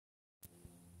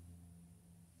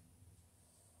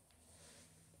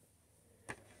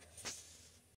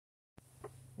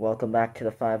welcome back to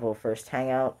the 501st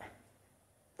Hangout.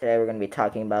 Today we're going to be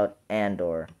talking about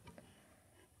Andor.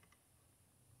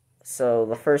 So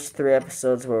the first 3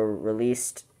 episodes were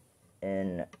released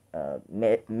in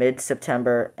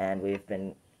mid-September, and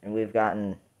we've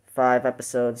gotten 5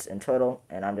 episodes in total,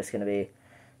 and I'm just going to be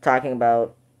talking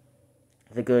about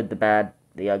the good, the bad,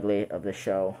 the ugly of the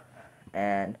show,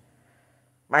 and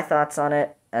my thoughts on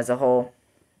it as a whole,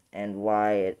 and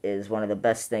why it is one of the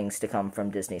best things to come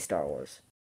from Disney Star Wars.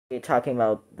 We're talking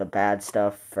about the bad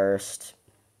stuff first,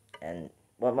 and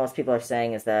what most people are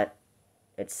saying is that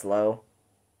it's slow.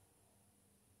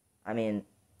 I mean,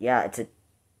 yeah, it's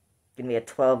gonna be a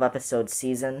 12-episode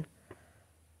season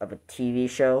of a TV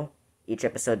show, each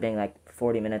episode being like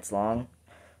 40 minutes long.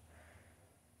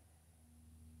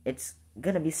 It's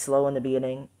gonna be slow in the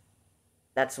beginning.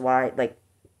 That's why,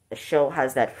 the show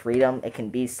has that freedom. It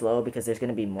can be slow because there's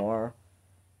gonna be more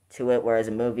to it, whereas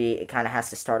a movie, it kind of has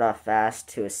to start off fast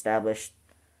to establish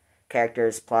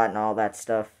characters, plot, and all that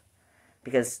stuff.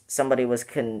 Because somebody was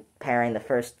comparing the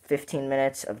first 15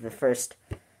 minutes of the first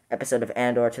episode of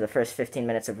Andor to the first 15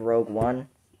 minutes of Rogue One,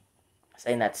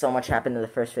 saying that so much happened in the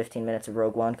first 15 minutes of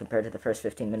Rogue One compared to the first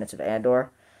 15 minutes of Andor.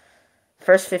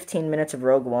 First 15 minutes of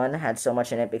Rogue One had so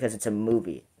much in it because it's a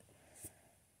movie.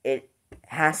 It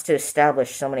has to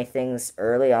establish so many things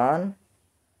early on,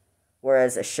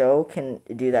 whereas a show can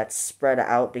do that spread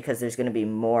out because there's going to be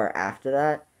more after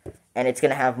that, and it's going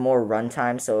to have more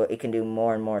runtime, so it can do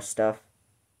more and more stuff.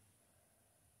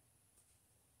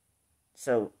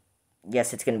 So,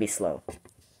 yes, it's going to be slow.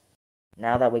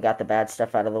 Now that we got the bad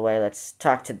stuff out of the way, let's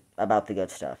talk about the good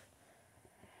stuff.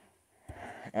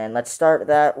 And let's start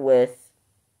that with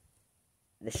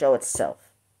the show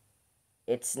itself.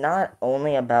 It's not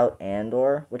only about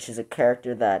Andor, which is a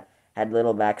character that had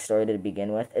little backstory to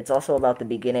begin with. It's also about the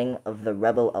beginning of the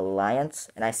Rebel Alliance.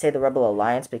 And I say the Rebel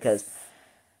Alliance because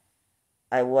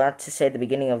I want to say the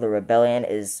beginning of the rebellion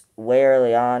is way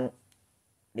early on,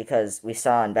 because we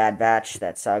saw in Bad Batch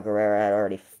that Saw Gerrera had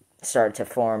already started to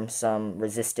form some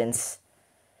resistance.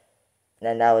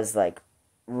 And that was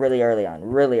really early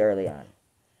on.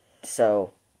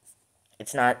 So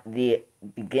it's not the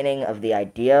beginning of the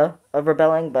idea of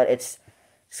rebelling, but it's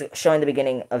showing the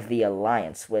beginning of the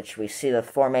Alliance, which we see the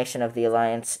formation of the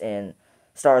Alliance in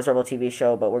Star Wars Rebel TV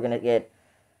show, but we're going to get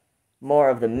more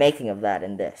of the making of that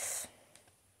in this.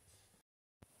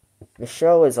 The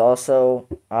show is also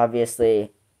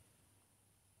obviously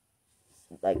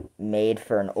made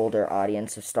for an older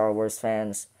audience of Star Wars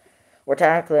fans. We're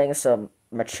tackling some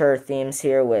mature themes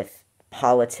here with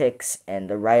politics and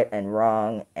the right and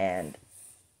wrong, and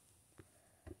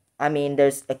I mean,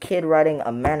 there's a kid writing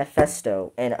a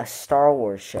manifesto in a Star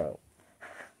Wars show.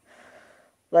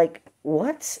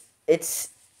 What? It's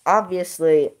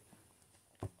obviously,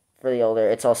 for the older,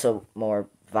 it's also more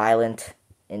violent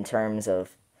in terms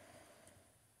of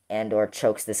Andor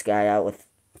chokes this guy out with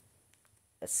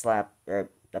a slap or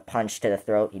a punch to the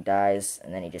throat. He dies,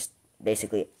 and then he just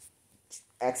basically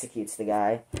executes the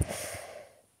guy.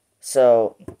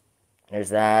 So there's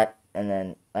that, and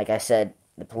then, like I said,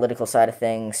 the political side of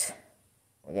things.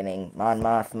 We're getting Mon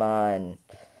Mothma and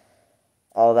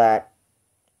all that.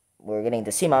 We're getting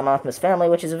to see Mon Mothma's family,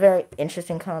 which is a very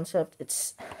interesting concept.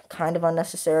 It's kind of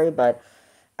unnecessary, but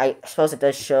I suppose it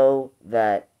does show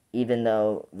that even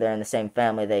though they're in the same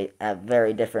family, they have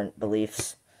very different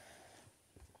beliefs.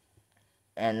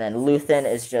 And then Luthen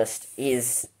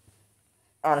he's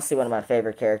honestly one of my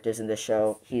favorite characters in this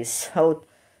show. He's so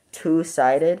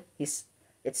two-sided.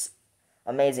 It's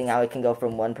amazing how he can go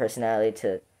from one personality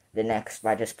to the next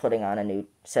by just putting on a new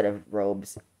set of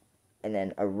robes and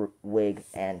then a wig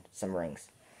and some rings.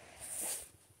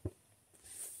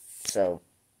 So,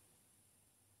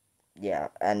 yeah.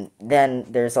 And then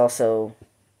there's also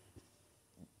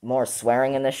more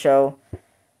swearing in the show.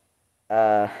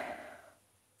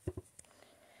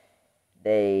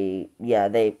 They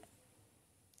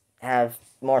have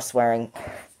more swearing.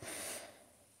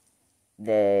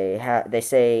 They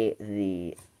say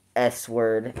the S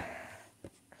word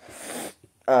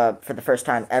for the first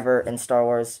time ever in Star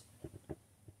Wars.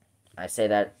 I say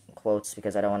that in quotes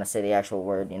because I don't want to say the actual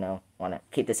word, want to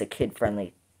keep this a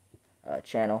kid-friendly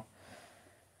channel.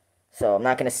 So I'm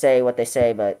not going to say what they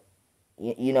say, but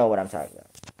you know what I'm talking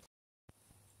about.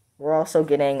 We're also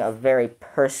getting a very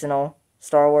personal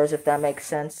Star Wars, if that makes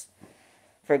sense.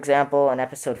 For example, in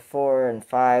episode 4 and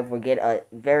 5, we get a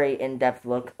very in-depth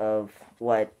look of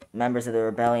what members of the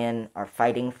rebellion are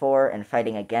fighting for and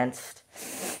fighting against.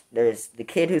 There's the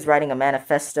kid who's writing a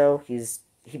manifesto.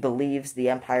 He believes the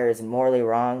Empire is morally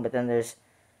wrong, but then there's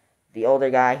the older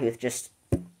guy who's just...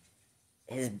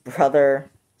 his brother's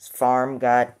farm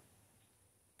got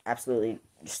absolutely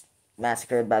just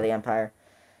massacred by the Empire.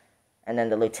 And then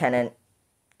the lieutenant,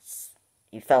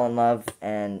 you fell in love,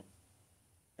 and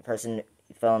the person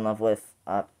you fell in love with,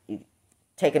 you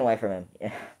taken away from him.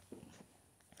 Yeah.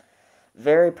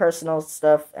 Very personal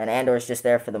stuff, and Andor's just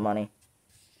there for the money.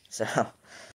 So,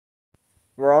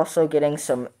 we're also getting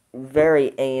some very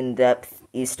in-depth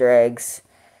Easter eggs.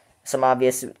 Some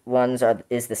obvious ones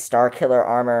is the Star Killer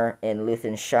armor in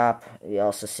Luthen's shop. We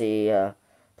also see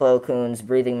Plo Koon's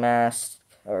breathing mask,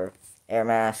 or air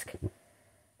mask,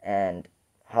 and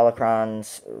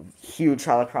holocrons, huge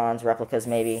holocrons, replicas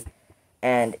maybe.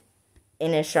 And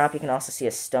in his shop, you can also see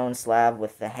a stone slab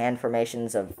with the hand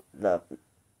formations of the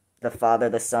father,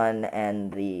 the son,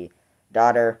 and the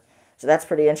daughter. So that's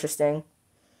pretty interesting.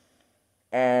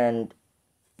 And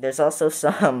there's also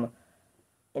some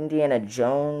Indiana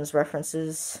Jones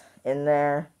references in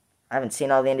there. I haven't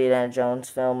seen all the Indiana Jones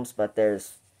films, but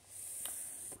there's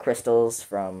crystals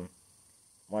from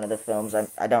one of the films.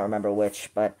 I don't remember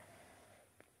which, but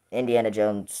Indiana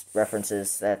Jones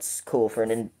references. That's cool for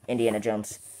Indiana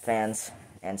Jones fans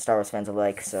and Star Wars fans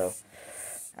alike. So,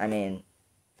 I mean,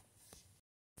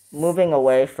 moving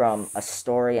away from a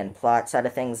story and plot side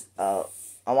of things, I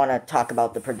want to talk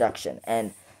about the production.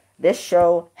 And this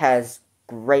show has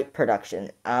great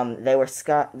production. They were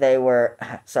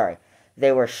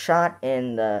they were shot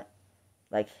in the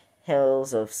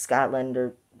hills of Scotland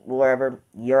or wherever,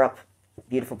 Europe,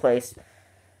 beautiful place.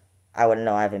 I wouldn't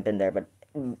know. I haven't been there, but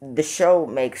the show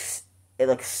makes it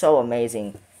look so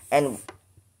amazing. And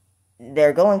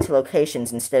they're going to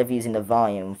locations instead of using the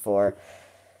volume for.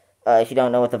 If you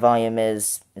don't know what the volume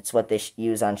is, it's what they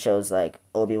use on shows like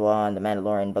Obi-Wan, The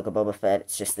Mandalorian, Book of Boba Fett.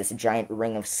 It's just this giant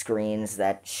ring of screens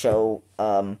that show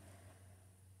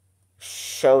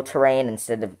terrain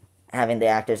instead of having the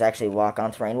actors actually walk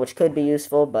on terrain, which could be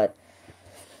useful, but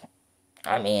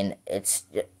I mean, it's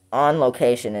on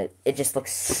location. It just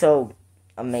looks so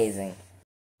amazing.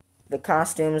 The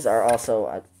costumes are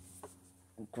also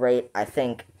great. I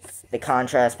think the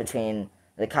contrast between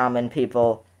the common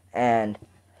people and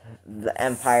the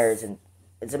Empires, and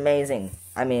it's amazing.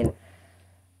 I mean,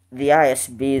 the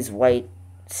ISB's white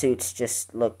suits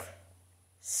just look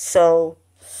so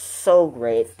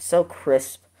great, so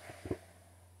crisp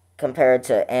compared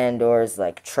to Andor's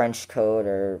trench coat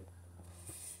or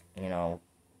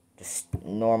just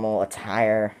normal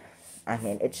attire. I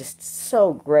mean, it's just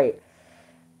so great.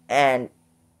 And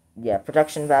yeah,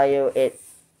 production value,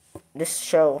 this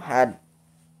show had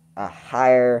a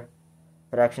higher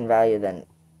production value than,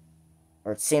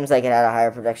 or it seems like it had a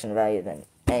higher production value than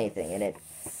anything, and it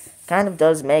kind of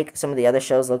does make some of the other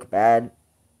shows look bad,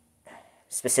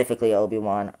 specifically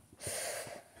Obi-Wan.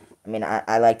 I mean,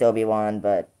 I liked Obi-Wan,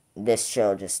 but this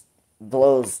show just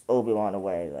blows Obi-Wan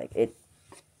away.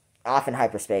 Off in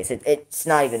hyperspace. It's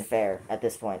not even fair at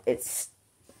this point. It's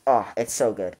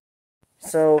so good.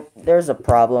 So, there's a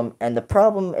problem, and the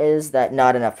problem is that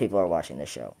not enough people are watching this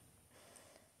show.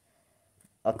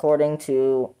 According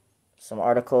to some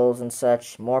articles and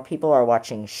such, more people are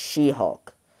watching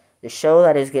She-Hulk, the show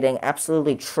that is getting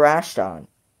absolutely trashed on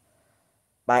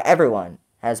by everyone,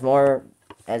 has a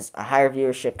higher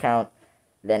viewership count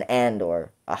than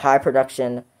Andor, a high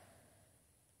production,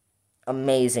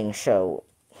 amazing show.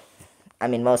 I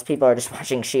mean, most people are just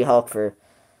watching She-Hulk for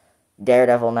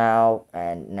Daredevil now,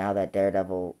 and now that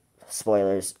Daredevil,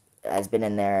 spoilers, has been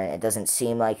in there, and it doesn't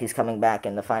seem like he's coming back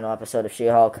in the final episode of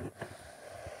She-Hulk,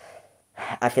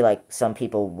 I feel like some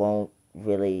people won't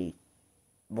really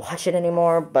watch it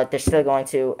anymore, but they're still going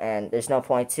to, and there's no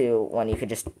point to when you could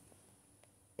just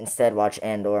instead watch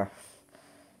Andor.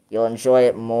 You'll enjoy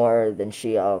it more than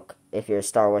She-Hulk if you're a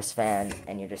Star Wars fan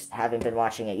and you just haven't been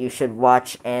watching it. You should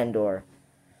watch Andor.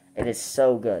 It is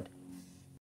so good.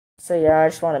 So yeah, I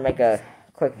just want to make a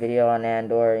quick video on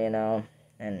Andor,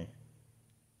 and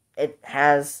it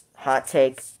has, hot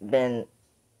take, been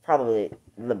probably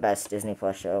the best Disney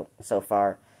Plus show so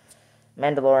far.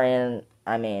 Mandalorian,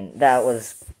 I mean,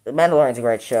 Mandalorian's a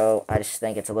great show. I just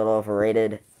think it's a little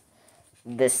overrated.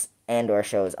 This Andor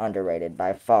show is underrated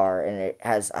by far, and it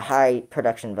has a high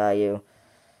production value.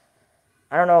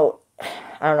 I don't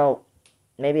know,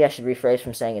 maybe I should rephrase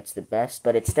from saying it's the best,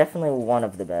 but it's definitely one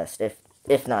of the best,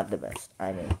 if not the best.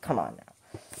 I mean, come on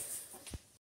now.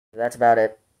 That's about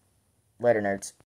it. Later, nerds.